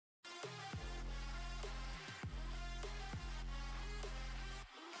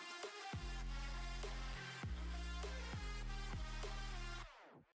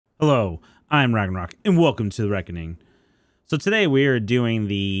Hello, I'm Ragnarok, and welcome to the Reckoning. So today we are doing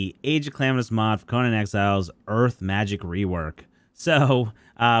the Age of Calamitous mod for Conan Exiles Earth Magic Rework. So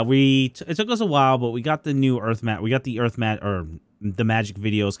it took us a while, but we got the new Earth Mat. We got the the magic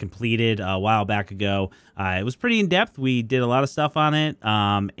videos completed a while back ago. It was pretty in depth. We did a lot of stuff on it,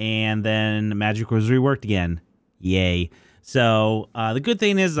 and then magic was reworked again. Yay! So the good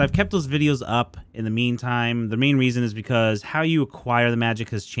thing is I've kept those videos up in the meantime. The main reason is because how you acquire the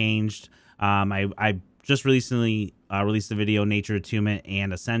magic has changed. I just recently released the video Nature Attunement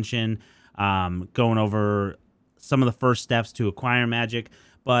and Ascension, going over some of the first steps to acquire magic.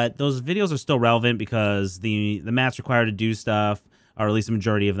 But those videos are still relevant because the mats required to do stuff, or at least the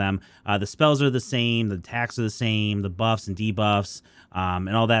majority of them. The spells are the same, the attacks are the same, the buffs and debuffs,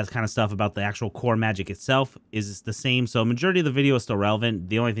 and all that kind of stuff about the actual core magic itself is the same. So majority of the video is still relevant.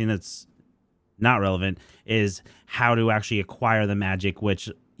 The only thing that's not relevant is how to actually acquire the magic, which,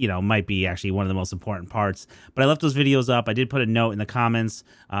 you know, might be actually one of the most important parts. But I left those videos up. I did put a note in the comments,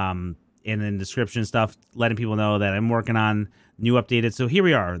 and in the description stuff, letting people know that I'm working on new updated. So here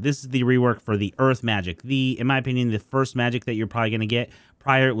we are. This is the rework for the Earth magic. In my opinion, the first magic that you're probably going to get.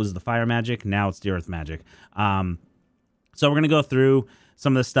 Prior, it was the fire magic. Now it's the Earth magic. So we're going to go through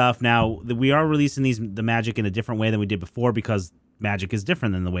some of the stuff. Now, we are releasing the magic in a different way than we did before because magic is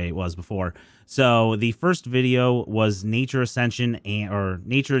different than the way it was before. So the first video was Nature Ascension or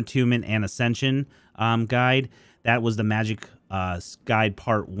Nature Attunement and Ascension guide. That was the magic guide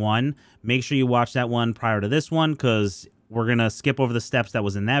part 1. Make sure you watch that one prior to this one because we're going to skip over the steps that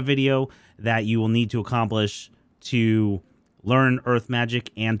was in that video that you will need to accomplish to learn Earth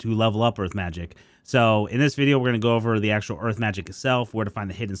magic and to level up Earth magic. So in this video, we're going to go over the actual Earth magic itself, where to find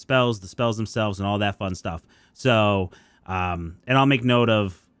the hidden spells, the spells themselves, and all that fun stuff. So, and I'll make note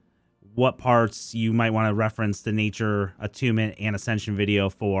of what parts you might want to reference the Nature Attunement and Ascension video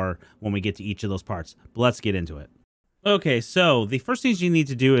for when we get to each of those parts. But let's get into it. Okay, so the first things you need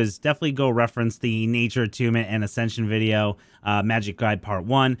to do is definitely go reference the Nature Attunement and Ascension video, Magic Guide Part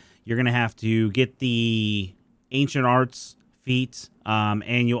 1. You're going to have to get the Ancient Arts feat,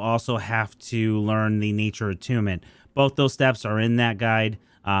 and you'll also have to learn the Nature Attunement. Both those steps are in that guide,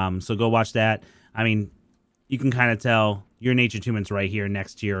 so go watch that. I mean, you can kind of tell your Nature Attunement's right here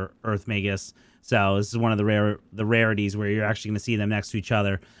next to your Earth Magus, so this is one of the rarities where you're actually going to see them next to each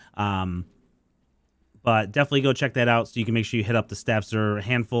other. But definitely go check that out so you can make sure you hit up the steps. There are a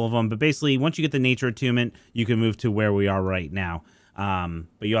handful of them. But basically, once you get the Nature Attunement, you can move to where we are right now.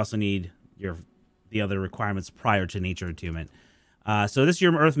 But you also need the other requirements prior to Nature Attunement. So this is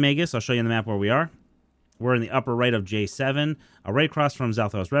your Earth Magus. I'll show you on the map where we are. We're in the upper right of J7, right across from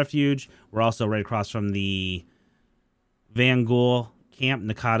Zalthos Refuge. We're also right across from the Van Ghoul Camp,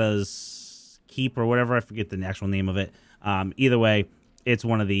 Nakata's Keep, or whatever. I forget the actual name of it. Either way, it's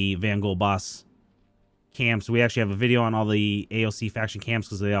one of the Van Ghoul boss camps. We actually have a video on all the AOC faction camps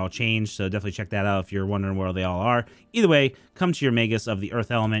because they all changed, so definitely check that out if you're wondering where they all are. Either way, come to your Magus of the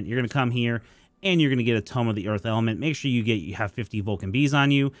Earth element. You're going to come here and you're going to get a Tome of the Earth element. Make sure you have 50 Vulcan bees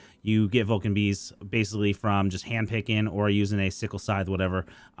on you. You get Vulcan bees basically from just handpicking or using a sickle scythe, whatever,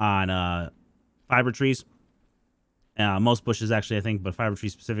 on fiber trees. Most bushes actually, I think, but fiber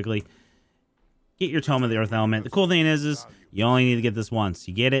trees specifically. Get your Tome of the Earth element. The cool thing is you only need to get this once.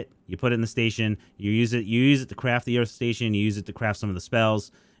 You get it, you put it in the station, you use it to craft the Earth station, you use it to craft some of the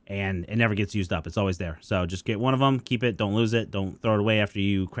spells, and it never gets used up. It's always there. So just get one of them, keep it, don't lose it, don't throw it away after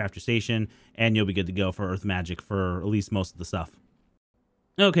you craft your station, and you'll be good to go for Earth magic for at least most of the stuff.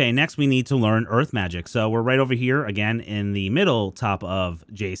 Okay, next we need to learn Earth magic. So we're right over here, again, in the middle top of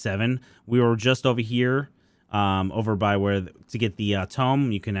J7. We were just over here, over by where, to get the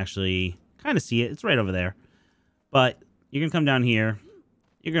Tome. You can actually kind of see it. It's right over there. But you're going to come down here.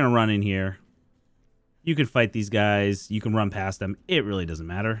 You're going to run in here. You can fight these guys. You can run past them. It really doesn't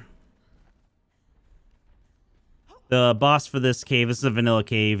matter. The boss for this cave, this is a vanilla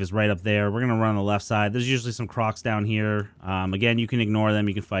cave, is right up there. We're going to run on the left side. There's usually some crocs down here. Again, you can ignore them.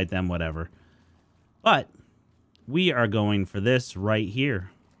 You can fight them, whatever. But we are going for this right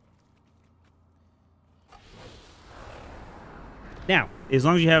here. Now, as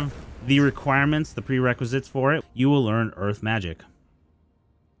long as you have the requirements, the prerequisites for it, you will learn Earth magic.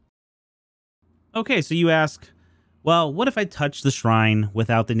 Okay, so you ask, well, what if I touch the shrine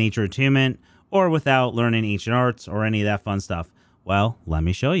without the Nature Attunement or without learning Ancient Arts or any of that fun stuff? Well, let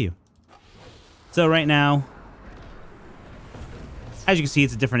me show you. So right now, as you can see,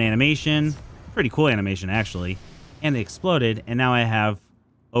 it's a different animation. Pretty cool animation, actually. And it exploded, and now I have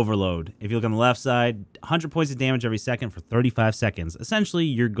Overload. If you look on the left side, 100 points of damage every second for 35 seconds. Essentially,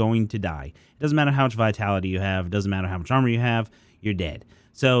 you're going to die. It doesn't matter how much vitality you have. It doesn't matter how much armor you have. You're dead.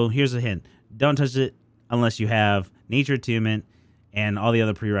 So here's a hint. Don't touch it unless you have Nature Attunement and all the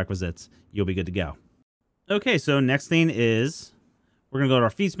other prerequisites. You'll be good to go. Okay, so next thing is we're going to go to our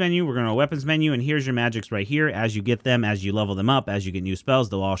feats menu. We're going to go to weapons menu, and here's your magics right here. As you get them, as you level them up, as you get new spells,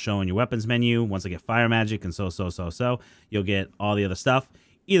 they'll all show in your weapons menu. Once I get fire magic and so, you'll get all the other stuff.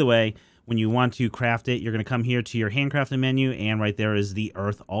 Either way, when you want to craft it, you're going to come here to your handcrafting menu, and right there is the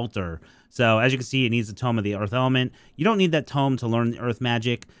Earth Altar. So as you can see, it needs a Tome of the Earth Element. You don't need that Tome to learn the Earth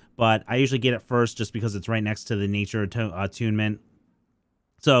magic, but I usually get it first just because it's right next to the Nature Attunement.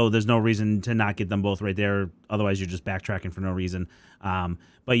 So there's no reason to not get them both right there. Otherwise, you're just backtracking for no reason.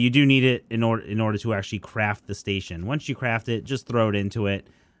 But you do need it in order to actually craft the station. Once you craft it, just throw it into it.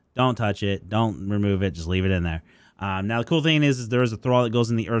 Don't touch it. Don't remove it. Just leave it in there. Now, the cool thing is there is a thrall that goes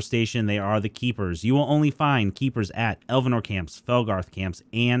in the Earth Station. They are the keepers. You will only find keepers at Elvenor camps, Felgarth camps,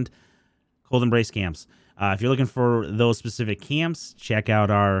 and Cold Embrace camps. If you're looking for those specific camps, check out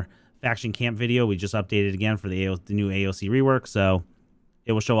our faction camp video. We just updated again for the new AOC rework. So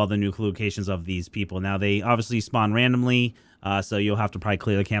it will show all the new locations of these people. Now, they obviously spawn randomly, so you'll have to probably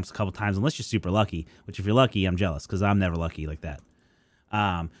clear the camps a couple times, unless you're super lucky, which if you're lucky, I'm jealous, because I'm never lucky like that.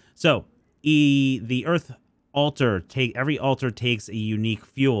 The Earth Altar, every altar takes a unique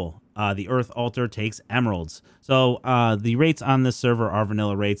fuel. The Earth Altar takes emeralds. So the rates on this server are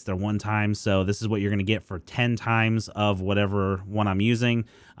vanilla rates. They're 1 time, so this is what you're going to get for 10 times of whatever one I'm using.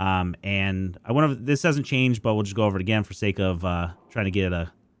 And this hasn't changed, but we'll just go over it again for sake of trying to get it to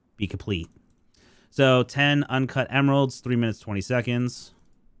be complete. So 10 uncut emeralds, 3 minutes 20 seconds.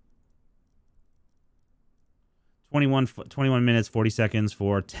 21 minutes 40 seconds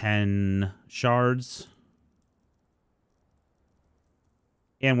for 10 shards.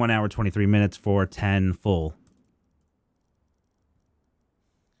 And 1 hour 23 minutes for 10 full.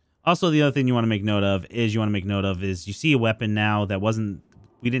 Also, the other thing you want to make note of is you see a weapon now that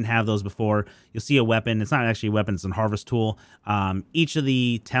we didn't have those before. You'll see a weapon. It's not actually a weapon. It's a harvest tool. Each of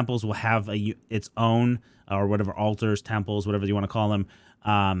the temples will have its own, or whatever, altars, temples, whatever you want to call them.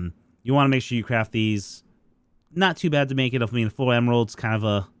 You want to make sure you craft these. Not too bad to make it. I mean, full emeralds, kind of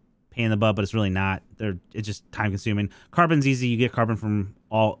a pain in the butt, but it's really not. It's just time consuming. Carbon's easy. You get carbon from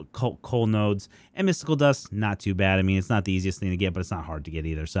all coal nodes, and mystical dust, not too bad. I mean, it's not the easiest thing to get, but it's not hard to get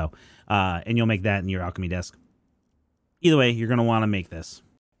either. So, and you'll make that in your alchemy desk. Either way, you're going to want to make this.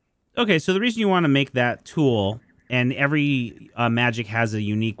 Okay, so the reason you want to make that tool, and every magic has a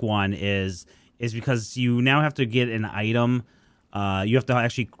unique one, is because you now have to get an item. You have to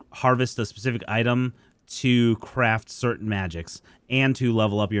actually harvest a specific item to craft certain magics and to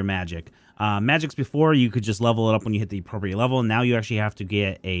level up your magic. Magics before, you could just level it up when you hit the appropriate level. Now you actually have to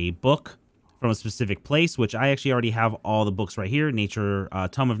get a book from a specific place, which I actually already have all the books right here.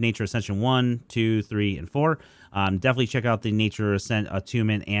 Tome of Nature Ascension 1, 2, 3, and 4. Definitely check out the Nature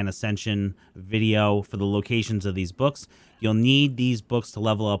Attunement and Ascension video for the locations of these books. You'll need these books to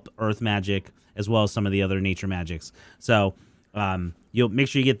level up Earth magic as well as some of the other nature magics. So you'll make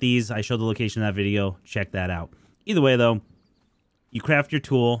sure you get these. I showed the location in that video. Check that out. Either way, though, you craft your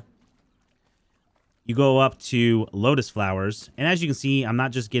tool. You go up to Lotus Flowers, and as you can see, I'm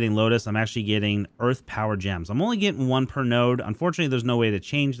not just getting Lotus, I'm actually getting Earth Power Gems. I'm only getting 1 per node. Unfortunately, there's no way to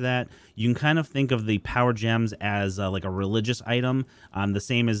change that. You can kind of think of the Power Gems as like a religious item. The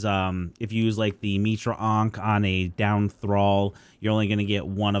same as if you use like the Mitra Ankh on a down thrall, you're only going to get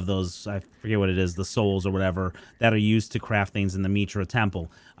 1 of those, I forget what it is, the souls or whatever, that are used to craft things in the Mitra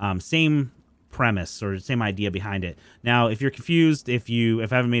Temple. Same premise or same idea behind it. Now, if you're confused, if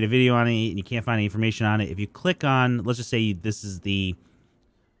I haven't made a video on it and you can't find any information on it, if you click on, let's just say this is the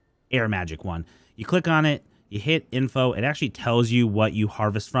air magic one, you click on it, you hit info, it actually tells you what you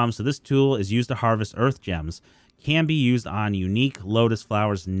harvest from. So this tool is used to harvest earth gems, can be used on unique lotus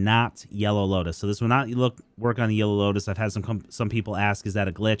flowers, not yellow lotus. So this will not work on the yellow lotus. I've had some people ask, is that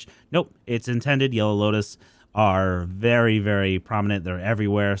a glitch? Nope, it's intended. Yellow lotus are very, very prominent. They're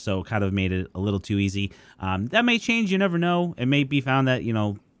everywhere, so kind of made it a little too easy. That may change. You never know. It may be found that,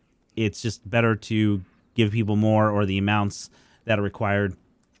 it's just better to give people more, or the amounts that are required,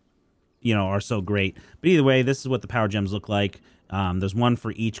 are so great. But either way, this is what the power gems look like. There's 1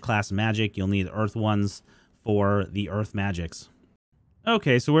 for each class of magic. You'll need earth ones for the earth magics.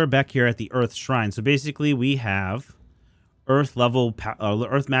 Okay, so we're back here at the Earth Shrine. So basically, we have Earth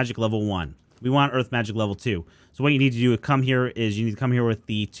magic level 1. We want Earth Magic level 2. So what you need to do is you need to come here with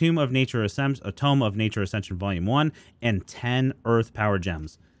the Tome of Nature Ascension Volume 1 and 10 Earth Power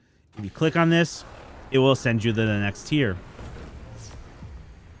Gems. If you click on this, it will send you to the next tier.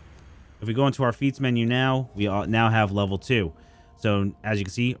 If we go into our feats menu now, we now have level 2. So as you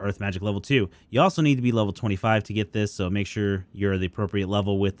can see, Earth Magic level 2. You also need to be level 25 to get this, so make sure you're the appropriate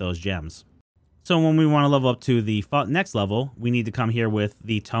level with those gems. So when we want to level up to the next level, we need to come here with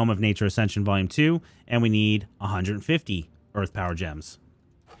the Tome of Nature Ascension Volume 2, and we need 150 Earth Power Gems.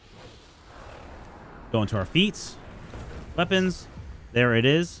 Go into our feats, weapons, there it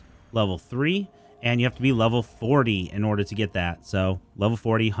is, level 3, and you have to be level 40 in order to get that. So level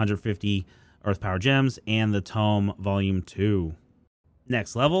 40, 150 Earth Power Gems, and the Tome Volume 2.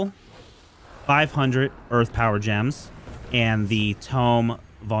 Next level, 500 Earth Power Gems, and the Tome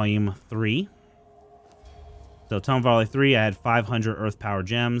Volume 3. So Tome Volume 3, I had 500 Earth Power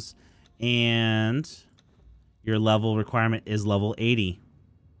Gems, and your level requirement is level 80.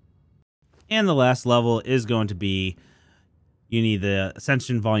 And the last level is going to be, you need the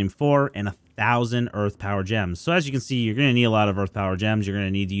Ascension Volume 4 and 1,000 Earth Power Gems. So as you can see, you're going to need a lot of Earth Power Gems. You're going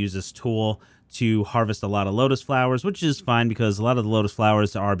to need to use this tool to harvest a lot of lotus flowers, which is fine because a lot of the lotus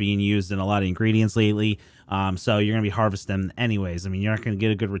flowers are being used in a lot of ingredients lately. So you're going to be harvesting them anyways. I mean, you're not going to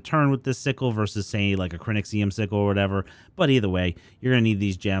get a good return with this sickle versus, say, like a Crinixium sickle or whatever. But either way, you're going to need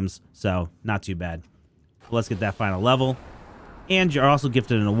these gems, so not too bad. Let's get that final level. And you're also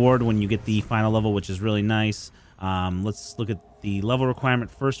gifted an award when you get the final level, which is really nice. Let's look at the level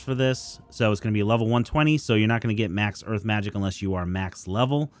requirement first for this. So it's going to be level 120, so you're not going to get max Earth Magic unless you are max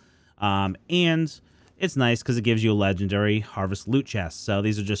level. And it's nice because it gives you a legendary harvest loot chest. So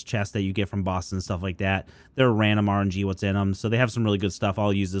these are just chests that you get from bosses and stuff like that. They're random RNG what's in them. So they have some really good stuff.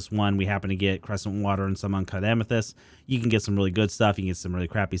 I'll use this one. We happen to get Crescent Water and some uncut amethyst. You can get some really good stuff. You can get some really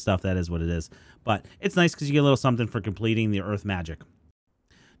crappy stuff. That is what it is. But it's nice because you get a little something for completing the Earth Magic.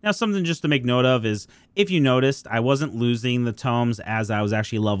 Now, something just to make note of is, if you noticed, I wasn't losing the tomes as I was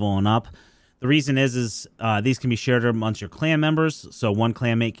actually leveling up. The reason is these can be shared amongst your clan members, so one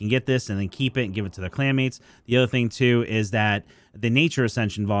clanmate can get this and then keep it and give it to their clanmates. The other thing, too, is that the Nature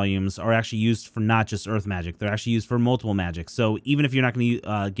Ascension volumes are actually used for not just Earth Magic. They're actually used for multiple magics. So even if you're not going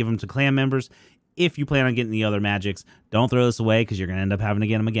to give them to clan members, if you plan on getting the other magics, don't throw this away because you're going to end up having to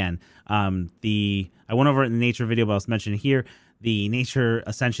get them again. I went over it in the Nature video, but I'll mention it here. The Nature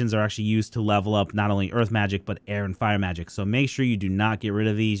Ascensions are actually used to level up not only Earth Magic, but Air and Fire Magic. So make sure you do not get rid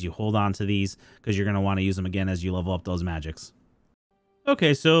of these. You hold on to these because you're going to want to use them again as you level up those magics.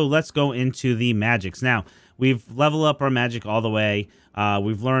 Okay, so let's go into the magics. Now, we've leveled up our magic all the way.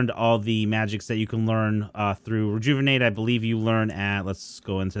 We've learned all the magics that you can learn through Rejuvenate. I believe you learn at, let's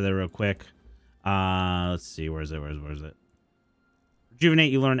go into there real quick. Let's see, where is it? Where is it?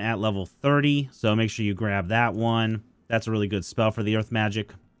 Rejuvenate, you learn at level 30. So make sure you grab that one. That's a really good spell for the Earth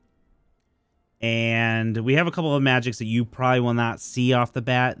Magic. And we have a couple of magics that you probably will not see off the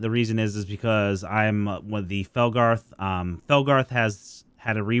bat. The reason is because I'm with the Felgarth. Felgarth has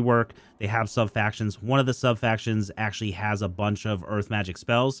had a rework. They have subfactions. One of the subfactions actually has a bunch of Earth Magic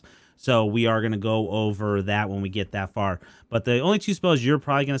spells. So we are going to go over that when we get that far. But the only two spells you're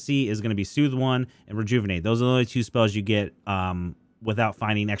probably going to see is going to be Soothe 1 and Rejuvenate. Those are the only two spells you get without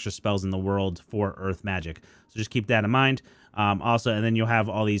finding extra spells in the world for Earth Magic. So just keep that in mind. Also, and then you'll have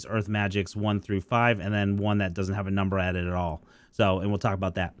all these Earth Magics 1 through 5, and then one that doesn't have a number added at all. So, and we'll talk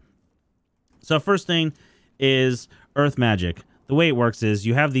about that. So first thing is Earth Magic. The way it works is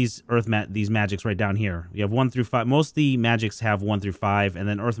you have these these magics right down here. You have 1 through 5. Most of the magics have 1 through 5, and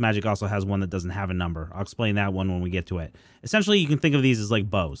then Earth Magic also has one that doesn't have a number. I'll explain that one when we get to it. Essentially, you can think of these as like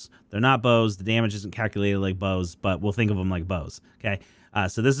bows. They're not bows. The damage isn't calculated like bows, but we'll think of them like bows. Okay,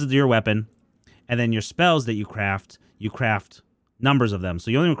 so this is your weapon, and then your spells that you craft numbers of them.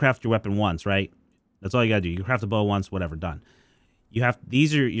 So you only craft your weapon once, right? That's all you gotta do. You craft a bow once, whatever, done. You have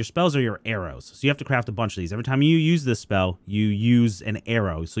your spells are your arrows, so you have to craft a bunch of these. Every time you use this spell, you use an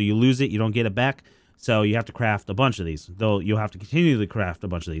arrow. So you lose it, you don't get it back. So you have to craft a bunch of these. Though you'll have to continually craft a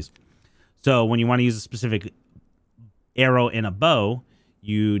bunch of these. So when you want to use a specific arrow in a bow,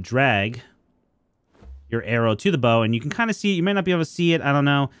 you drag your arrow to the bow, and you can kind of see it. You might not be able to see it, I don't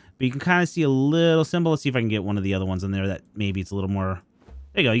know, but you can kind of see a little symbol. Let's see if I can get one of the other ones in there that maybe it's a little more.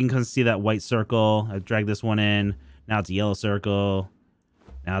 There you go. You can kind of see that white circle. I drag this one in. Now it's a yellow circle.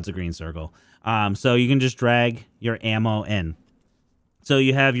 Now it's a green circle. So you can just drag your ammo in. So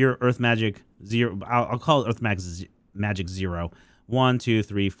you have your Earth Magic 0. I'll call it Earth Magic 0. 1, 2,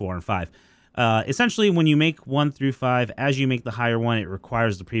 3, 4, and 5. Essentially, when you make 1 through 5, as you make the higher one, it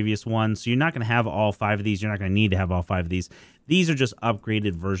requires the previous one. So you're not going to have all 5 of these. You're not going to need to have all 5 of these. These are just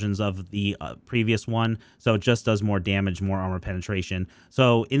upgraded versions of the previous one. So it just does more damage, more armor penetration.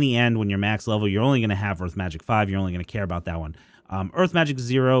 So in the end, when you're max level, you're only going to have Earth Magic 5. You're only going to care about that one. Earth Magic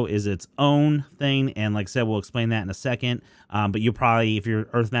 0 is its own thing. And like I said, we'll explain that in a second. But you probably, if you're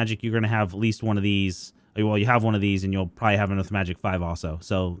Earth Magic, you're going to have at least one of these Well, you have one of these, and you'll probably have an Earth Magic 5 also.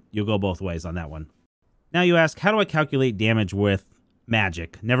 So you'll go both ways on that one. Now you ask, how do I calculate damage with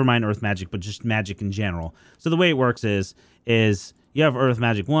magic? Never mind Earth Magic, but just magic in general. So the way it works is you have Earth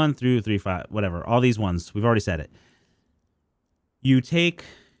Magic 1 through 3, 5, whatever. All these ones. We've already said it. You take...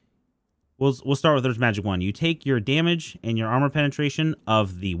 We'll start with Earth Magic 1. You take your damage and your armor penetration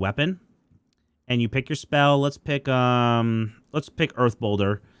of the weapon, and you pick your spell. Let's pick Earth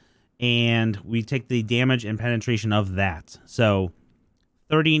Boulder, and we take the damage and penetration of that. So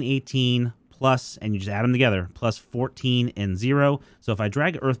 30 and 18 plus, and you just add them together, plus 14 and 0. So if I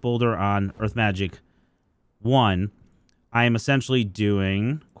drag Earth Boulder on Earth Magic 1, I am essentially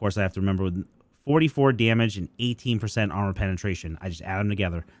doing, of course I have to remember, 44 damage and 18% armor penetration. I just add them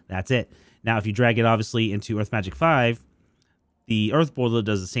together. That's it. Now, if you drag it, obviously, into Earth Magic 5, the Earth Boulder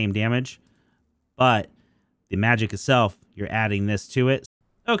does the same damage, but the magic itself, you're adding this to it.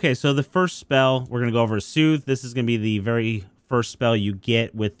 Okay, so the first spell we're going to go over is Soothe. This is going to be the very first spell you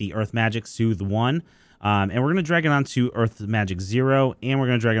get with the Earth Magic Soothe 1. And we're going to drag it onto Earth Magic 0, and we're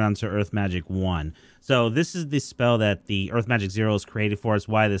going to drag it onto Earth Magic 1. So this is the spell that the Earth Magic 0 is created for. It's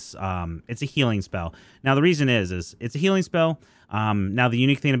why this, it's a healing spell. Now, the reason is it's a healing spell. Now, the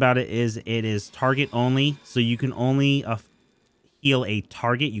unique thing about it is target only, so you can only heal a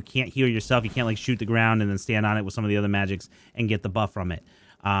target. You can't heal yourself. You can't, like, shoot the ground and then stand on it with some of the other magics and get the buff from it.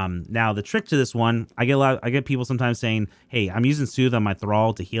 Now, the trick to this one, I get people sometimes saying, hey, I'm using Soothe on my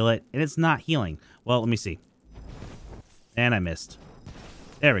Thrall to heal it, and it's not healing. Well, let me see. And I missed.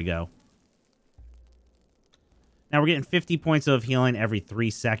 There we go. Now, we're getting 50 points of healing every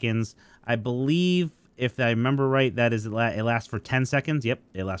 3 seconds. I believe, if I remember right, that is it lasts for 10 seconds. Yep,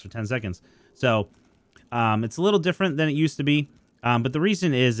 it lasts for 10 seconds. So, it's a little different than it used to be. But the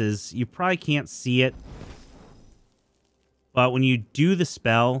reason is you probably can't see it. But when you do the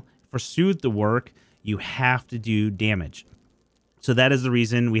spell, for Soothe to work, you have to do damage. So that is the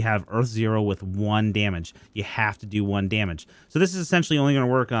reason we have Earth 0 with 1 damage. You have to do 1 damage. So this is essentially only going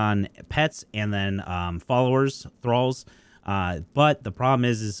to work on pets and then followers, thralls. But the problem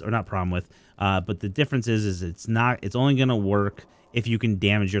is or not problem with, but the difference is it's only going to work if you can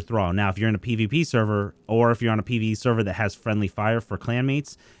damage your thrall. Now, if you're in a PvP server, or if you're on a PvE server that has friendly fire for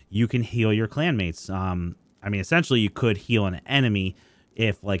clanmates, you can heal your clanmates. I mean, essentially, you could heal an enemy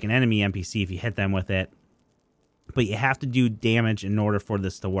if, like, an enemy NPC, if you hit them with it. But you have to do damage in order for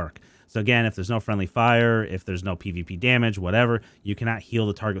this to work. So, again, if there's no friendly fire, if there's no PvP damage, whatever, you cannot heal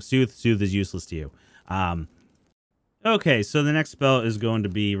the target. Soothe is useless to you. Okay, so the next spell is going to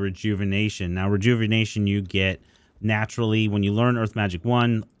be Rejuvenation. Now, Rejuvenation you get naturally when you learn Earth Magic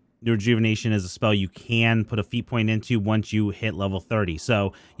 1. Rejuvenation is a spell you can put a feat point into once you hit level 30.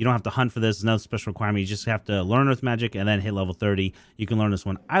 So you don't have to hunt for this. It's no special requirement. You just have to learn Earth Magic and then hit level 30. You can learn this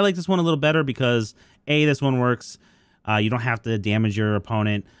one. I like this one a little better because, A, this one works. You don't have to damage your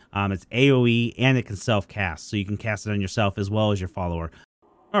opponent. It's AoE, and it can self-cast. So you can cast it on yourself as well as your follower.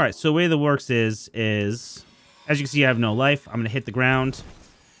 All right, so the way that works is as you can see, I have no life. I'm going to hit the ground.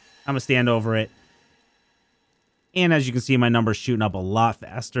 I'm going to stand over it. And as you can see, my number's shooting up a lot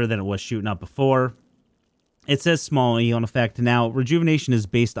faster than it was shooting up before. It says small healing effect. Now, Rejuvenation is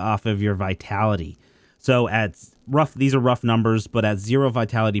based off of your vitality. So these are rough numbers, but at 0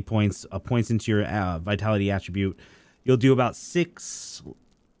 vitality points, points into your vitality attribute, you'll do about 6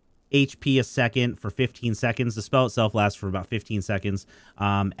 HP a second for 15 seconds. The spell itself lasts for about 15 seconds.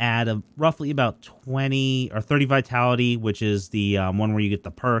 Add roughly about 20 or 30 vitality, which is the one where you get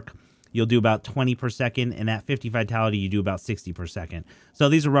the perk. You'll do about 20 per second, and at 50 vitality, you do about 60 per second. So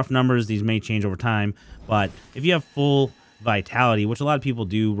these are rough numbers. These may change over time, but if you have full vitality, which a lot of people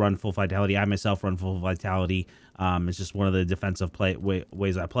do run full vitality, I myself run full vitality. It's just one of the defensive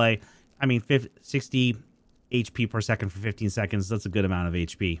ways I play. I mean, 60 HP per second for 15 seconds, that's a good amount of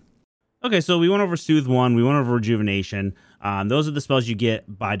HP. Okay, so we went over Soothe 1, we went over Rejuvenation. Those are the spells you get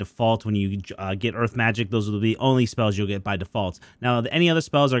by default when you get Earth Magic. Those are the only spells you'll get by default. Now, any other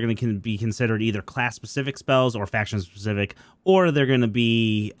spells are going to be considered either class-specific spells or faction-specific, or they're going to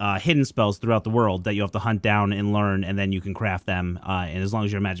be hidden spells throughout the world that you have to hunt down and learn, and then you can craft them. And as long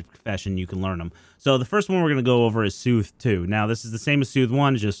as you're a magic profession, you can learn them. So the first one we're going to go over is Soothe 2. Now, this is the same as Soothe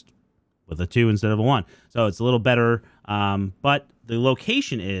 1, just with a 2 instead of a 1. So it's a little better, but the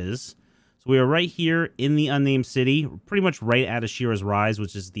location is... So we are right here in the Unnamed City, pretty much right at Ashira's Rise,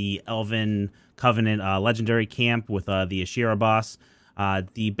 which is the Elven Covenant legendary camp with the Ashira boss.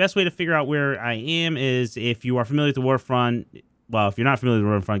 The best way to figure out where I am is if you are familiar with the Warfront. Well, if you're not familiar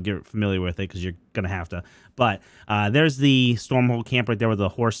with the Warfront, get familiar with it because you're going to have to. But there's the Stormhold camp right there with the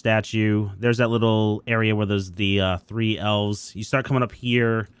horse statue. There's that little area where there's the 3 elves. You start coming up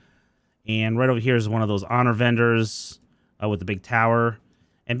here, And right over here is one of those honor vendors with the big tower.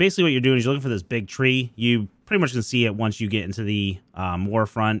 And basically what you're doing is you're looking for this big tree. You pretty much can see it once you get into the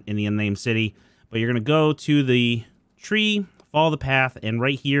warfront in the unnamed city. But you're going to go to the tree, follow the path, and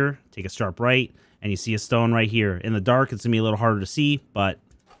right here, take a sharp right, and you see a stone right here. In the dark, it's going to be a little harder to see, but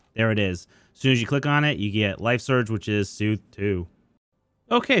there it is. As soon as you click on it, you get Life Surge, which is Soothe 2.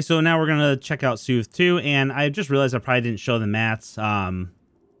 Okay, so now we're going to check out Soothe 2, and I just realized I probably didn't show the mats. So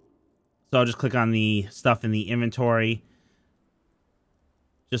I'll just click on the stuff in the inventory,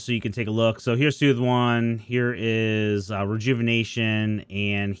 just so you can take a look. So here's Soothe 1, here is Rejuvenation,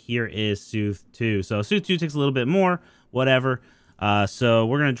 and here is Soothe 2. So Soothe 2 takes a little bit more, whatever. So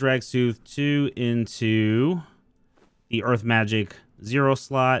we're going to drag Soothe 2 into the Earth Magic 0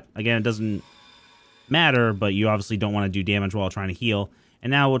 slot. Again, it doesn't matter, but you obviously don't want to do damage while trying to heal.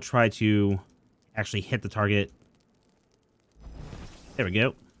 And now we'll try to actually hit the target. There we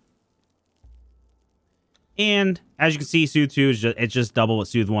go. And as you can see, Soothe 2 is just double what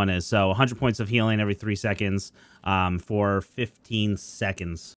Soothe 1 is. So 100 points of healing every 3 seconds for 15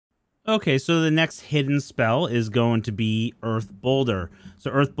 seconds. Okay, so the next hidden spell is going to be Earth Boulder. So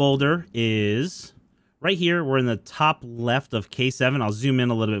Earth Boulder is right here. We're in the top left of K7. I'll zoom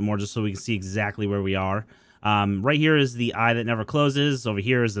in a little bit more just so we can see exactly where we are. Right here is the Eye That Never Closes. Over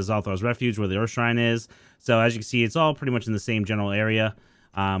here is the Zalthar's Refuge where the Earth Shrine is. So as you can see, it's all pretty much in the same general area.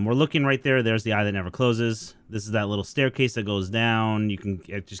 We're looking right there. There's the Eye That Never Closes. This is that little staircase that goes down.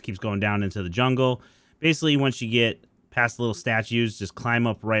 It just keeps going down into the jungle. Basically, once you get past the little statues, just climb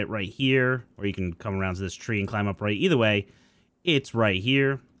up right here, or you can come around to this tree and climb up right. Either way, it's right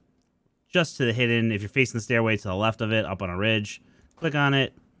here, just to the hidden. If you're facing the stairway to the left of it, up on a ridge, click on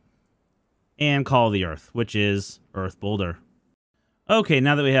it, and call the Earth, which is Earth Boulder. Okay,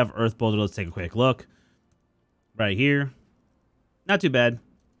 now that we have Earth Boulder, let's take a quick look. Right here. Not too bad.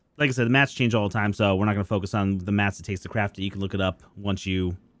 Like I said, the mats change all the time, so we're not going to focus on the mats it takes to craft it. You can look it up once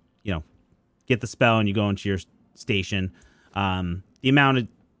you get the spell and you go into your station. The amount of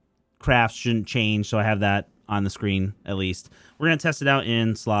crafts shouldn't change, so I have that on the screen at least. We're going to test it out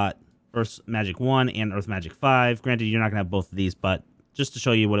in slot Earth Magic 1 and Earth Magic 5. Granted, you're not going to have both of these, but just to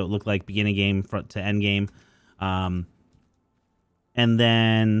show you what it would look like beginning game to end game. And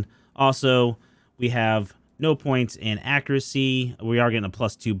then also we have no points in accuracy. We are getting a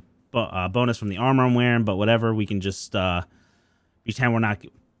 +2 bonus from the armor I'm wearing, but whatever. We can just each time we're not,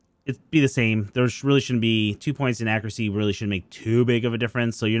 it'd be the same. There really shouldn't be 2 points in accuracy. Really shouldn't make too big of a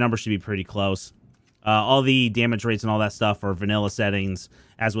difference. So your number should be pretty close. All the damage rates and all that stuff are vanilla settings,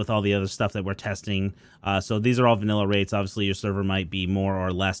 as with all the other stuff that we're testing. So these are all vanilla rates. Obviously, your server might be more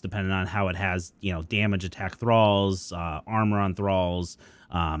or less depending on how it has, damage attack thralls, armor on thralls,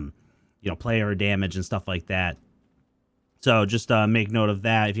 player damage and stuff like that. So just make note of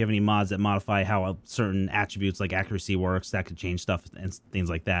that. If you have any mods that modify how certain attributes like accuracy works, that could change stuff and things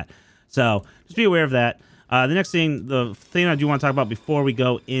like that. So just be aware of that. The next thing, the thing I do want to talk about before we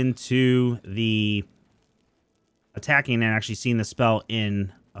go into the attacking and actually seeing the spell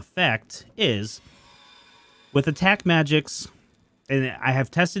in effect is with attack magics, and I have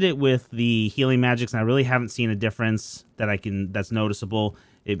tested it with the healing magics, and I really haven't seen a difference that's noticeable.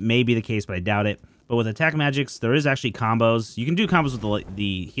 It may be the case, but I doubt it. But with attack magics, there is actually combos. You can do combos with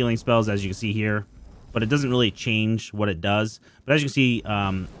the healing spells, as you can see here, but it doesn't really change what it does. But as you can see,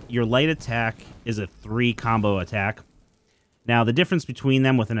 your light attack is a 3 combo attack. Now, the difference between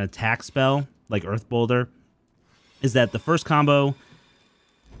them with an attack spell, like Earth Boulder, is that the first combo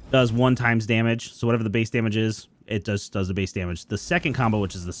does 1 times damage. So whatever the base damage is, it does the base damage. The second combo,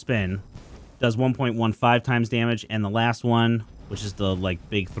 which is the spin, does 1.15 times damage. And the last one, which is the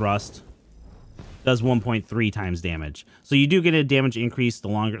big thrust, does 1.3 times damage. So you do get a damage increase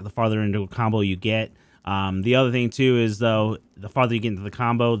the farther into a combo you get. The other thing too is, though, the farther you get into the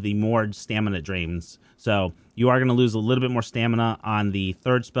combo, the more stamina it drains. So you are going to lose a little bit more stamina on the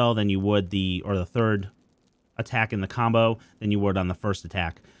third spell than you would the third attack in the combo than you would on the first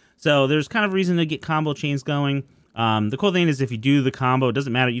attack. So there's kind of reason to get combo chains going. The cool thing is if you do the combo, it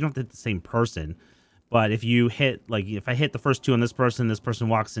doesn't matter. You don't have to hit the same person. But if you hit, if I hit the first 2 on this person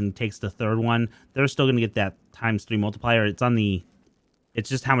walks and takes the third one, they're still going to get that ×3 multiplier. It's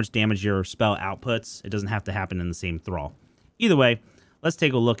just how much damage your spell outputs. It doesn't have to happen in the same thrall. Either way, let's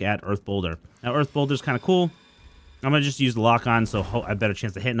take a look at Earth Boulder. Now, Earth Boulder is kind of cool. I'm going to just use the lock on, so I have a better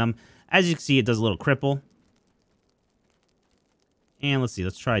chance of hitting them. As you can see, it does a little cripple. And let's see,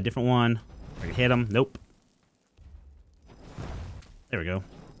 let's try a different one. I can hit them. Nope. There we go.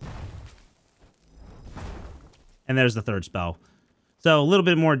 And there's the third spell. So a little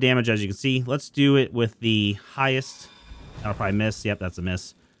bit more damage, as you can see. Let's do it with the highest. That'll probably miss. Yep, that's a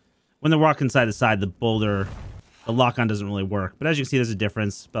miss. when they're walking side to side, the Boulder, the lock-on doesn't really work. But as you can see, there's a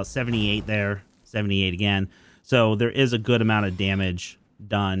difference. About 78 there, 78 again. So there is a good amount of damage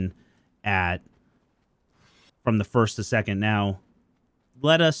done from the first to second. Now,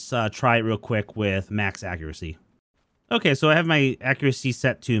 let us try it real quick with max accuracy. Okay, so I have my accuracy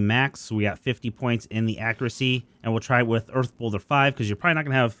set to max. We got 50 points in the accuracy, and we'll try it with Earth Boulder 5, because you're probably not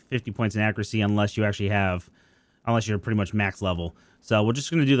going to have 50 points in accuracy unless you actually have, unless you're pretty much max level. So we're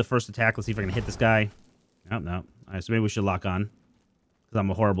just going to do the first attack. Let's see if I can hit this guy. Nope, no. All right, so maybe we should lock on, because I'm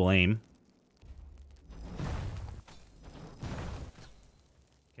a horrible aim.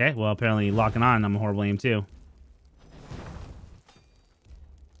 Okay, well, apparently locking on, I'm a horrible aim too.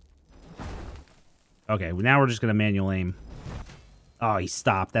 Okay, now we're just going to manual aim. Oh, he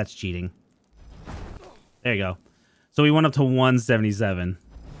stopped. That's cheating. There you go. So we went up to 177.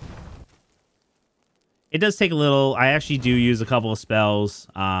 It does take a little... I actually do use a couple of spells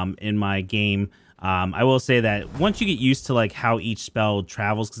in my game. I will say that once you get used to like how each spell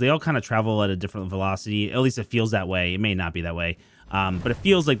travels, because they all kind of travel at a different velocity, at least it feels that way. It may not be that way. But it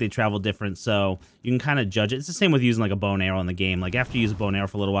feels like they travel different, so you can kind of judge it. It's the same with using like a bow and arrow in the game. Like after you use a bow and arrow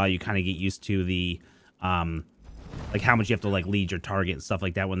for a little while, you kind of get used to the... like how much you have to like lead your target and stuff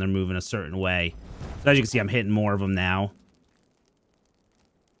like that when they're moving a certain way. So as you can see, I'm hitting more of them now.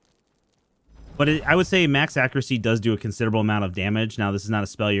 But I would say max accuracy does do a considerable amount of damage. Now, this is not a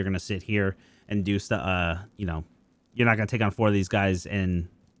spell you're going to sit here and do stuff. You know, you're not going to take on 4 of these guys and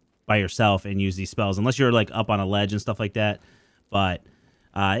by yourself and use these spells unless you're like up on a ledge and stuff like that. But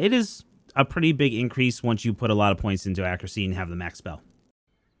it is a pretty big increase once you put a lot of points into accuracy and have the max spell.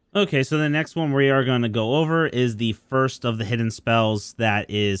 Okay, so the next one we are going to go over is the first of the hidden spells that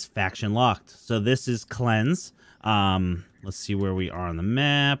is faction locked. So this is Cleanse. Let's see where we are on the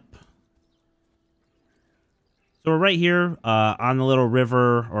map. So we're right here on the little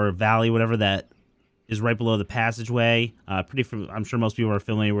river or valley, whatever that is right below the passageway. I'm sure most people are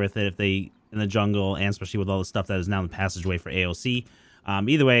familiar with it if they in the jungle, and especially with all the stuff that is now in the passageway for AOC.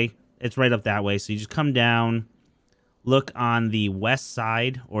 Either way, it's right up that way. So you just come down. Look on the west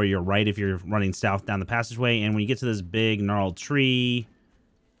side, or your right if you're running south down the passageway, and when you get to this big gnarled tree,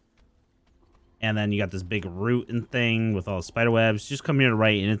 and then you got this big root and thing with all the spider webs, just come here to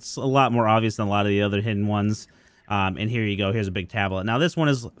right, and it's a lot more obvious than a lot of the other hidden ones. And here you go. Here's a big tablet. Now, this one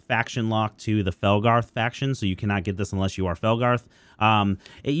is faction locked to the Felgarth faction, so you cannot get this unless you are Felgarth.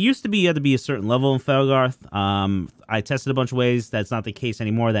 It used to be you had to be a certain level in Felgarth. I tested a bunch of ways. That's not the case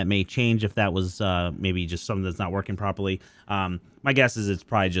anymore. That may change if that was maybe just something that's not working properly. My guess is it's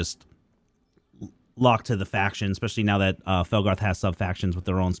probably just locked to the faction, especially now that Felgarth has sub-factions with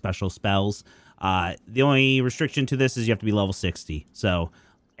their own special spells. The only restriction to this is you have to be level 60,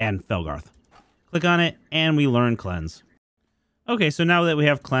 and Felgarth. Click on it, and we learn Cleanse. Okay, so now that we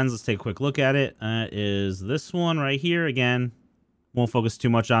have Cleanse, let's take a quick look at it. Is this one right here. Again, won't focus too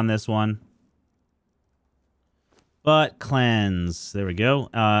much on this one. But Cleanse, there we go.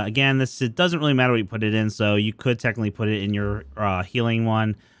 Again, it doesn't really matter what you put it in, so you could technically put it in your healing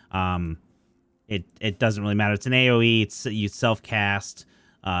one. It doesn't really matter. It's an AoE, you self-cast,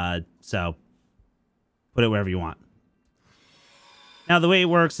 so put it wherever you want. Now, the way it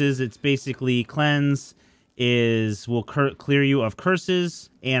works is it's basically Cleanse will clear you of curses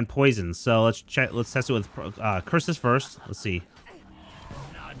and poisons. So let's test it with curses first. Let's see.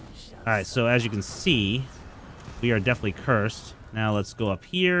 All right, so as you can see, we are definitely cursed. Now let's go up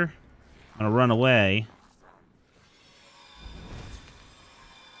here. I'm gonna run away.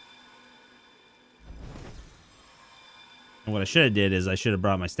 And what I should have did is I should have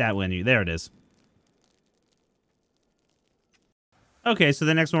brought my stat menu. There it is. Okay, so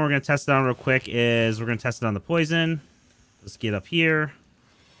the next one we're going to test it on real quick is we're going to test it on the poison. Let's get up here.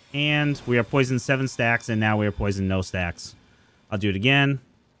 And we are poisoned 7 stacks, and now we are poisoned no stacks. I'll do it again.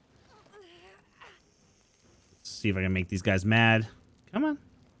 Let's see if I can make these guys mad. Come on.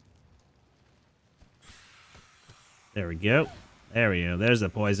 There we go. There we go. There's the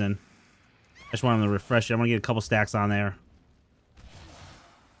poison. I just want them to refresh it. I'm going to get a couple stacks on there.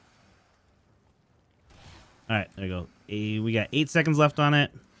 All right, there you go. We got 8 seconds left on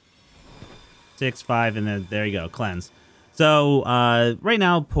it. 6, 5, and then there you go, Cleanse. So right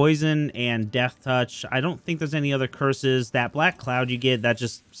now, poison and death touch. I don't think there's any other curses. That black cloud you get, that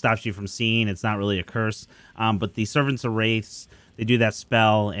just stops you from seeing. It's not really a curse. But the Servants of Wraiths, they do that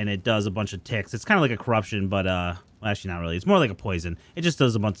spell, and it does a bunch of ticks. It's kind of like a corruption, but well, actually not really. It's more like a poison. It just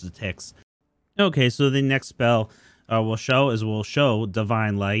does a bunch of ticks. Okay, so the next spell we'll show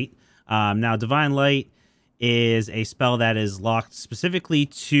Divine Light. Now, Divine Light is a spell that is locked specifically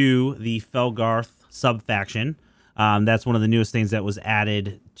to the Felgarth subfaction. That's one of the newest things that was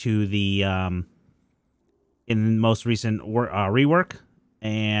added to the in the most recent rework,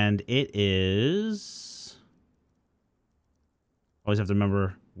 and it is, always have to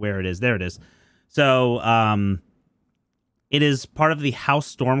remember where it is. There it is. So it is part of the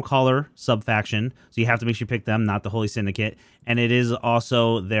House Stormcaller subfaction, so you have to make sure you pick them, not the Holy Syndicate. And it is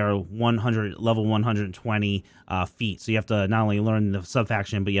also their level 120 feat. So you have to not only learn the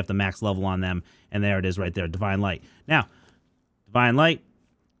subfaction, but you have to max level on them. And there it is right there, Divine Light. Now, Divine Light,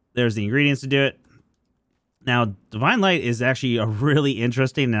 there's the ingredients to do it. Now, Divine Light is actually a really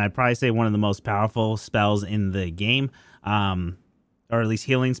interesting, and I'd probably say one of the most powerful spells in the game, or at least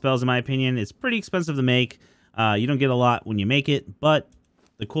healing spells in my opinion. It's pretty expensive to make. You don't get a lot when you make it, but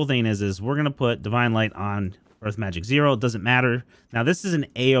the cool thing is we're going to put Divine Light on Earth Magic 0. It doesn't matter. Now, this is an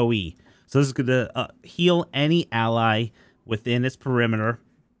AoE, so this is going to heal any ally within its perimeter.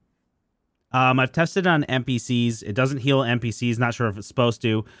 I've tested it on NPCs. It doesn't heal NPCs. Not sure if it's supposed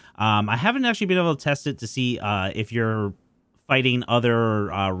to. I haven't actually been able to test it to see if you're fighting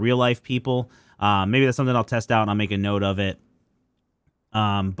other real-life people. Maybe that's something I'll test out, and I'll make a note of it.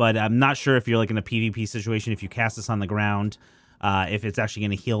 But I'm not sure if you're like in a PvP situation, if you cast this on the ground, if it's actually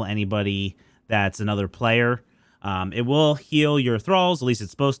going to heal anybody that's another player. It will heal your thralls, at least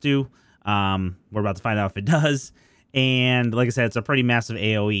it's supposed to. We're about to find out if it does. And like I said, it's a pretty massive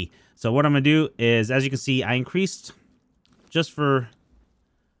AoE. So what I'm going to do is, as you can see, I increased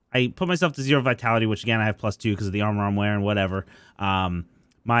I put myself to 0 vitality, which again, I have +2 because of the armor I'm wearing, whatever.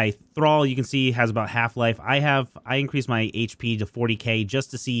 My Thrall, you can see, has about half-life. I increased my HP to 40k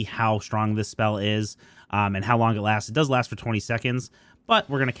just to see how strong this spell is and how long it lasts. It does last for 20 seconds, but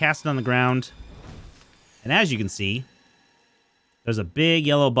we're going to cast it on the ground. And as you can see, there's a big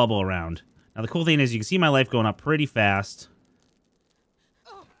yellow bubble around. Now, the cool thing is you can see my life going up pretty fast.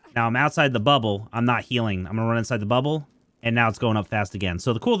 Now, I'm outside the bubble. I'm not healing. I'm going to run inside the bubble, and now it's going up fast again.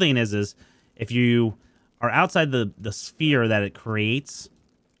 So the cool thing is if you are outside the sphere that it creates,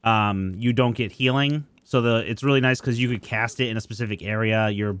 you don't get healing. So it's really nice because you could cast it in a specific area.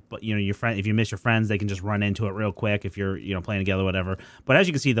 Your friend, if you miss your friends, they can just run into it real quick if you're playing together, whatever. But as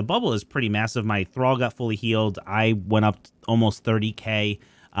you can see, the bubble is pretty massive. My Thrall got fully healed. I went up almost 30k.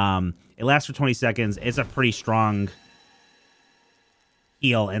 It lasts for 20 seconds. It's a pretty strong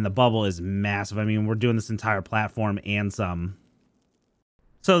heal, and the bubble is massive. I mean, we're doing this entire platform and some.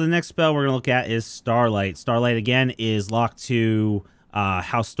 So the next spell we're going to look at is Starlight. Starlight, again, is locked to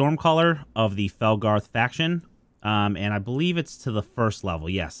House Stormcaller of the Felgarth faction. And I believe it's to the first level.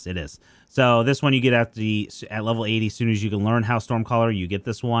 Yes, it is. So this one you get at level 80. As soon as you can learn House Stormcaller, you get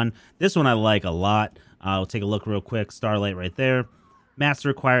this one. This one I like a lot. We'll take a look real quick. Starlight right there. Master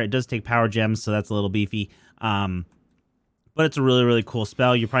require. It does take power gems, so that's a little beefy. But it's a really, really cool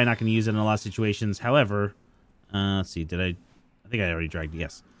spell. You're probably not going to use it in a lot of situations. However, let's see. I think I already dragged it.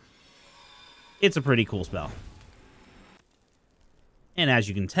 Yes. It's a pretty cool spell. And as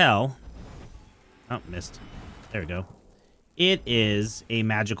you can tell... Oh, missed. There we go. It is a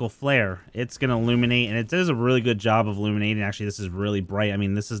magical flare. It's going to illuminate, and it does a really good job of illuminating. Actually, this is really bright. I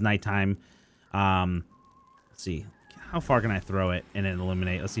mean, this is nighttime. Let's see. How far can I throw it and it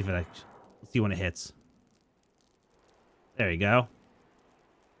illuminate? Let's see let's see when it hits. There you go.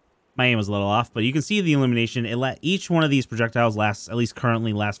 My aim was a little off, but you can see the illumination. Each one of these projectiles at least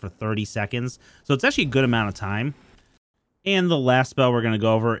currently lasts for 30 seconds. So it's actually a good amount of time. And the last spell we're going to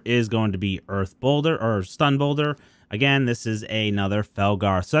go over is going to be Earth Boulder, or Stun Boulder. Again, this is another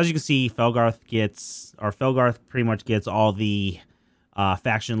Felgarth. So as you can see, Felgarth pretty much gets all the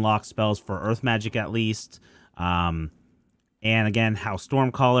faction lock spells for Earth Magic at least. And again, House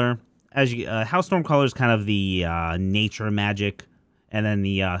Stormcaller. House Stormcaller is kind of the nature magic, and then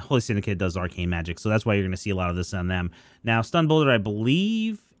the Holy Syndicate does arcane magic, so that's why you're going to see a lot of this on them. Now, Stun Boulder, I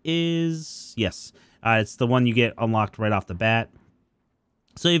believe, is... Yes, it's the one you get unlocked right off the bat.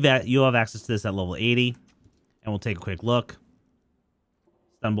 So you'll have access to this at level 80, and we'll take a quick look.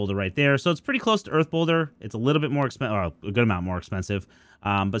 Stun Boulder right there. So it's pretty close to Earth Boulder. It's a little bit more expensive, or a good amount more expensive,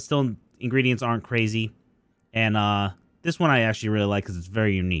 but still ingredients aren't crazy. And this one I actually really like because it's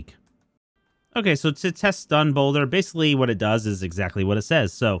very unique. Okay, so to test Stun Boulder, basically what it does is exactly what it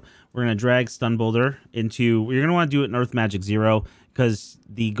says. So we're going to drag Stun Boulder into... You're going to want to do it in Earth Magic 0 because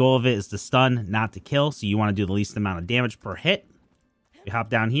the goal of it is to stun, not to kill. So you want to do the least amount of damage per hit. You hop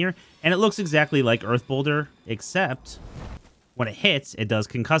down here, and it looks exactly like Earth Boulder, except when it hits, it does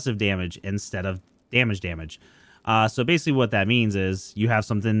concussive damage instead of damage. So basically what that means is you have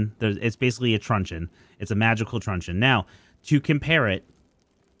something... It's basically a truncheon. It's a magical truncheon. Now, to compare it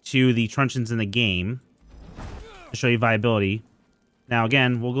to the truncheons in the game, to show you viability. Now,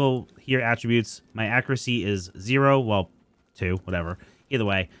 again, we'll go here, attributes. My accuracy is 0, well, 2, whatever. Either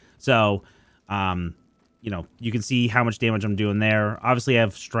way. So, you know, you can see how much damage I'm doing there. Obviously, I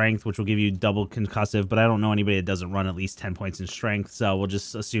have strength, which will give you double concussive, but I don't know anybody that doesn't run at least 10 points in strength, so we'll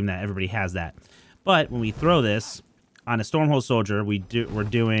just assume that everybody has that. But when we throw this on a Stormhold Soldier, we're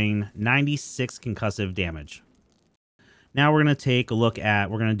doing 96 concussive damage. Now we're going to take a look at,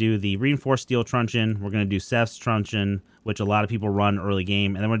 we're going to do the Reinforced Steel Truncheon, we're going to do Seth's Truncheon, which a lot of people run early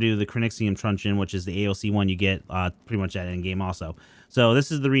game, and then we're going to do the Chronoxium Truncheon, which is the AOC one you get pretty much at end game also. So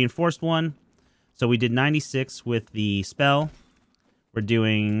this is the Reinforced one. So we did 96 with the spell. We're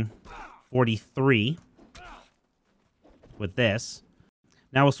doing 43 with this.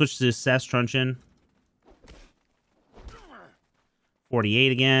 Now we'll switch to Seth's Truncheon.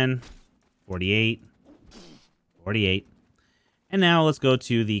 48 again. 48. 48. And now let's go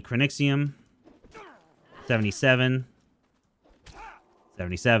to the Chronoxium. 77.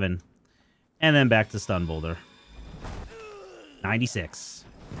 77. And then back to Stun Boulder. 96.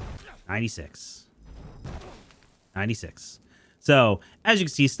 96. 96. So, as you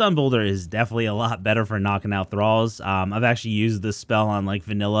can see, Stun Boulder is definitely a lot better for knocking out thralls. I've actually used this spell on like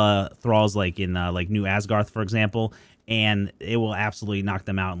vanilla thralls, like in like New Asgarth, for example, and it will absolutely knock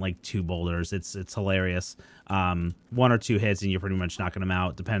them out in like 2 boulders. It's hilarious. 1 or 2 hits, and you're pretty much knocking them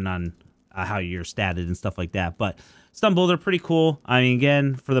out, depending on how you're statted and stuff like that. But Stun Boulder, pretty cool. I mean,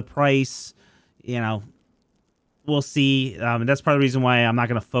 again, for the price, you know, we'll see. And that's part of the reason why I'm not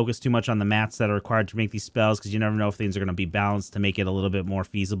going to focus too much on the mats that are required to make these spells, because you never know if things are going to be balanced to make it a little bit more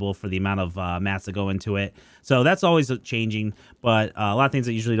feasible for the amount of mats that go into it. So that's always changing, but a lot of things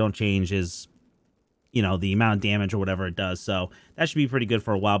that usually don't change is, you know, the amount of damage or whatever it does. So that should be pretty good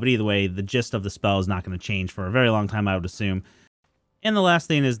for a while. But either way, the gist of the spell is not going to change for a very long time, I would assume. And the last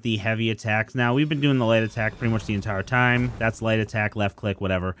thing is the heavy attacks. Now, we've been doing the light attack pretty much the entire time. That's light attack, left click,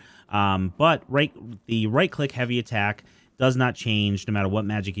 whatever. But the right-click heavy attack does not change no matter what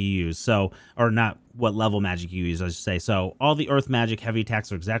magic you use. So, or not what level magic you use, I should say. So, all the Earth Magic heavy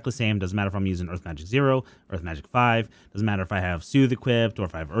attacks are exactly the same. Doesn't matter if I'm using Earth Magic 0, Earth Magic 5. Doesn't matter if I have Soothe equipped or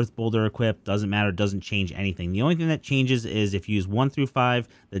if I have Earth Boulder equipped. Doesn't matter. Doesn't change anything. The only thing that changes is if you use 1 through 5,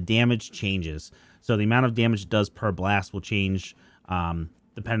 the damage changes. So, the amount of damage it does per blast will change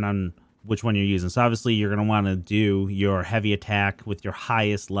depending on which one you're using. So obviously you're going to want to do your heavy attack with your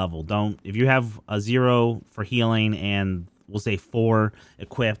highest level. If you have a 0 for healing and we'll say 4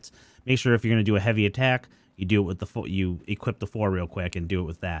 equipped, make sure if you're going to do a heavy attack, you do it with you equip the 4 real quick and do it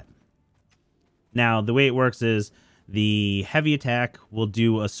with that. Now the way it works is the heavy attack will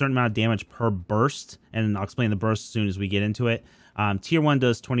do a certain amount of damage per burst, and I'll explain the burst as soon as we get into it. Tier 1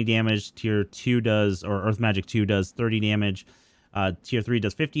 does 20 damage, Tier 2 does, or Earth Magic 2 does 30 damage. Tier 3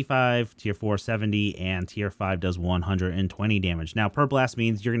 does 55, Tier 4 70, and Tier 5 does 120 damage. Now, per blast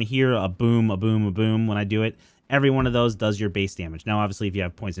means you're going to hear a boom, a boom, a boom when I do it. Every one of those does your base damage. Now, obviously, if you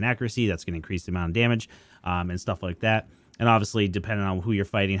have points in accuracy, that's going to increase the amount of damage and stuff like that. And obviously, depending on who you're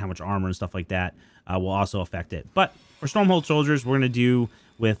fighting, how much armor and stuff like that will also affect it. But for Stormhold Soldiers, we're going to do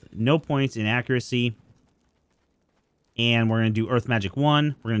with no points in accuracy. And we're going to do Earth Magic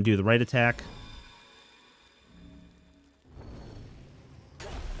 1. We're going to do the right attack.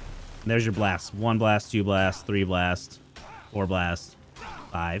 And there's your blast. 1 blast, 2 blast, 3 blast, 4 blast,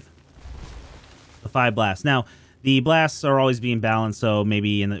 5. The 5 blasts. Now, the blasts are always being balanced, so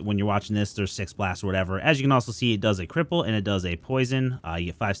maybe when you're watching this, there's 6 blasts or whatever. As you can also see, it does a cripple and it does a poison. You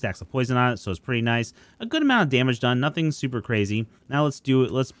get 5 stacks of poison on it, so it's pretty nice. A good amount of damage done. Nothing super crazy. Now let's do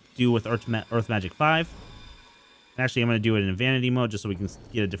with Earth Magic 5. Actually, I'm going to do it in vanity mode just so we can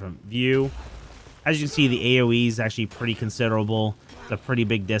get a different view. As you can see, the AoE is actually pretty considerable. It's a pretty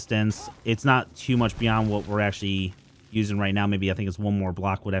big distance. It's not too much beyond what we're actually using right now. Maybe I think it's 1 more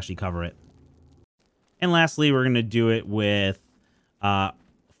block would actually cover it. And lastly, we're going to do it with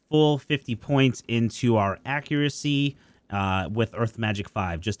full 50 points into our accuracy with Earth Magic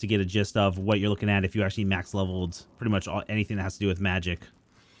 5, just to get a gist of what you're looking at if you actually max leveled pretty much anything that has to do with magic.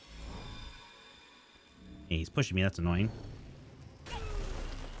 Hey, he's pushing me. That's annoying.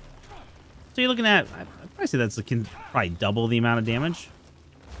 So you're looking at, I'd probably say that's probably double the amount of damage.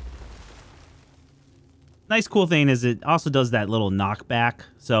 Nice cool thing is it also does that little knockback.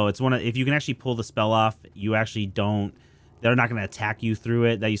 So it's if you can actually pull the spell off, you actually they're not going to attack you through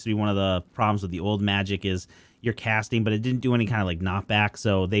it. That used to be one of the problems with the old magic is you're casting, but it didn't do any kind of like knockback.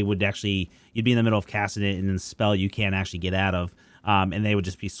 So they would actually, you'd be in the middle of casting it and then spell you can't actually get out of. And they would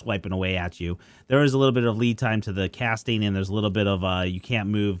just be swiping away at you. There is a little bit of lead time to the casting, and there's a little bit of you can't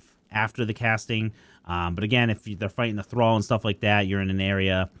move after the casting. But again, if they're fighting the thrall and stuff like that, you're in an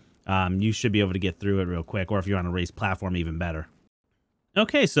area, you should be able to get through it real quick. Or if you're on a raised platform, even better.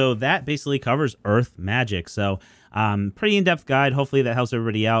 Okay, so that basically covers Earth magic. So pretty in-depth guide. Hopefully that helps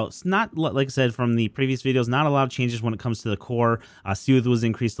everybody out. It's not, like I said from the previous videos, not a lot of changes when it comes to the core. Soothe was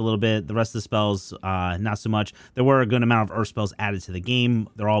increased a little bit. The rest of the spells, not so much. There were a good amount of Earth spells added to the game.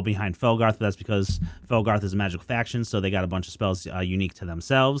 They're all behind Felgarth, but that's because Felgarth is a magical faction, so they got a bunch of spells unique to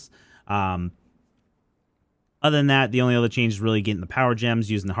themselves. Other than that, the only other change is really getting the power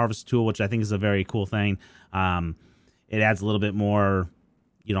gems, using the harvest tool, which I think is a very cool thing. It adds a little bit more,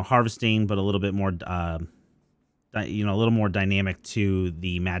 harvesting, but a little bit more, a little more dynamic to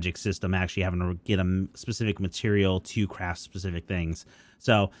the magic system, actually having to get a specific material to craft specific things.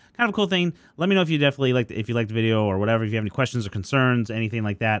 So kind of a cool thing. Let me know if you definitely if you liked the video or whatever, if you have any questions or concerns, anything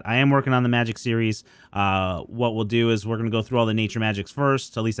like that. I am working on the magic series. What we'll do is we're going to go through all the nature magics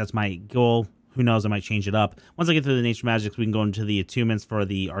first. At least that's my goal. Who knows, I might change it up. Once I get through the nature magics, we can go into the attunements for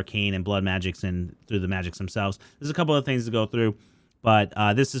the arcane and blood magics and through the magics themselves. There's a couple of things to go through, but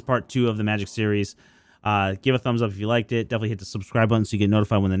this is part 2 of the magic series. Give a thumbs up if you liked it. Definitely hit the subscribe button so you get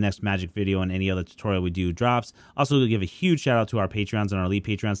notified when the next magic video and any other tutorial we do drops. Also, give a huge shout out to our Patreons and our elite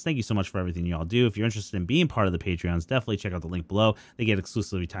Patreons. Thank you so much for everything you all do. If you're interested in being part of the Patreons, definitely check out the link below. They get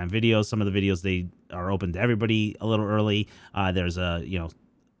exclusively timed videos. Some of the videos, they are open to everybody a little early. There's a,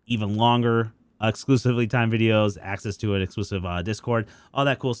 even longer exclusively timed videos, access to an exclusive Discord, all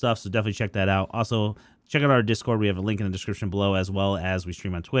that cool stuff. So definitely check that out. Also, check out our Discord. We have a link in the description below, as well as we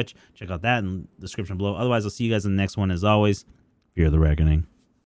stream on Twitch. Check out that in the description below. Otherwise, I'll see you guys in the next one. As always, fear the reckoning.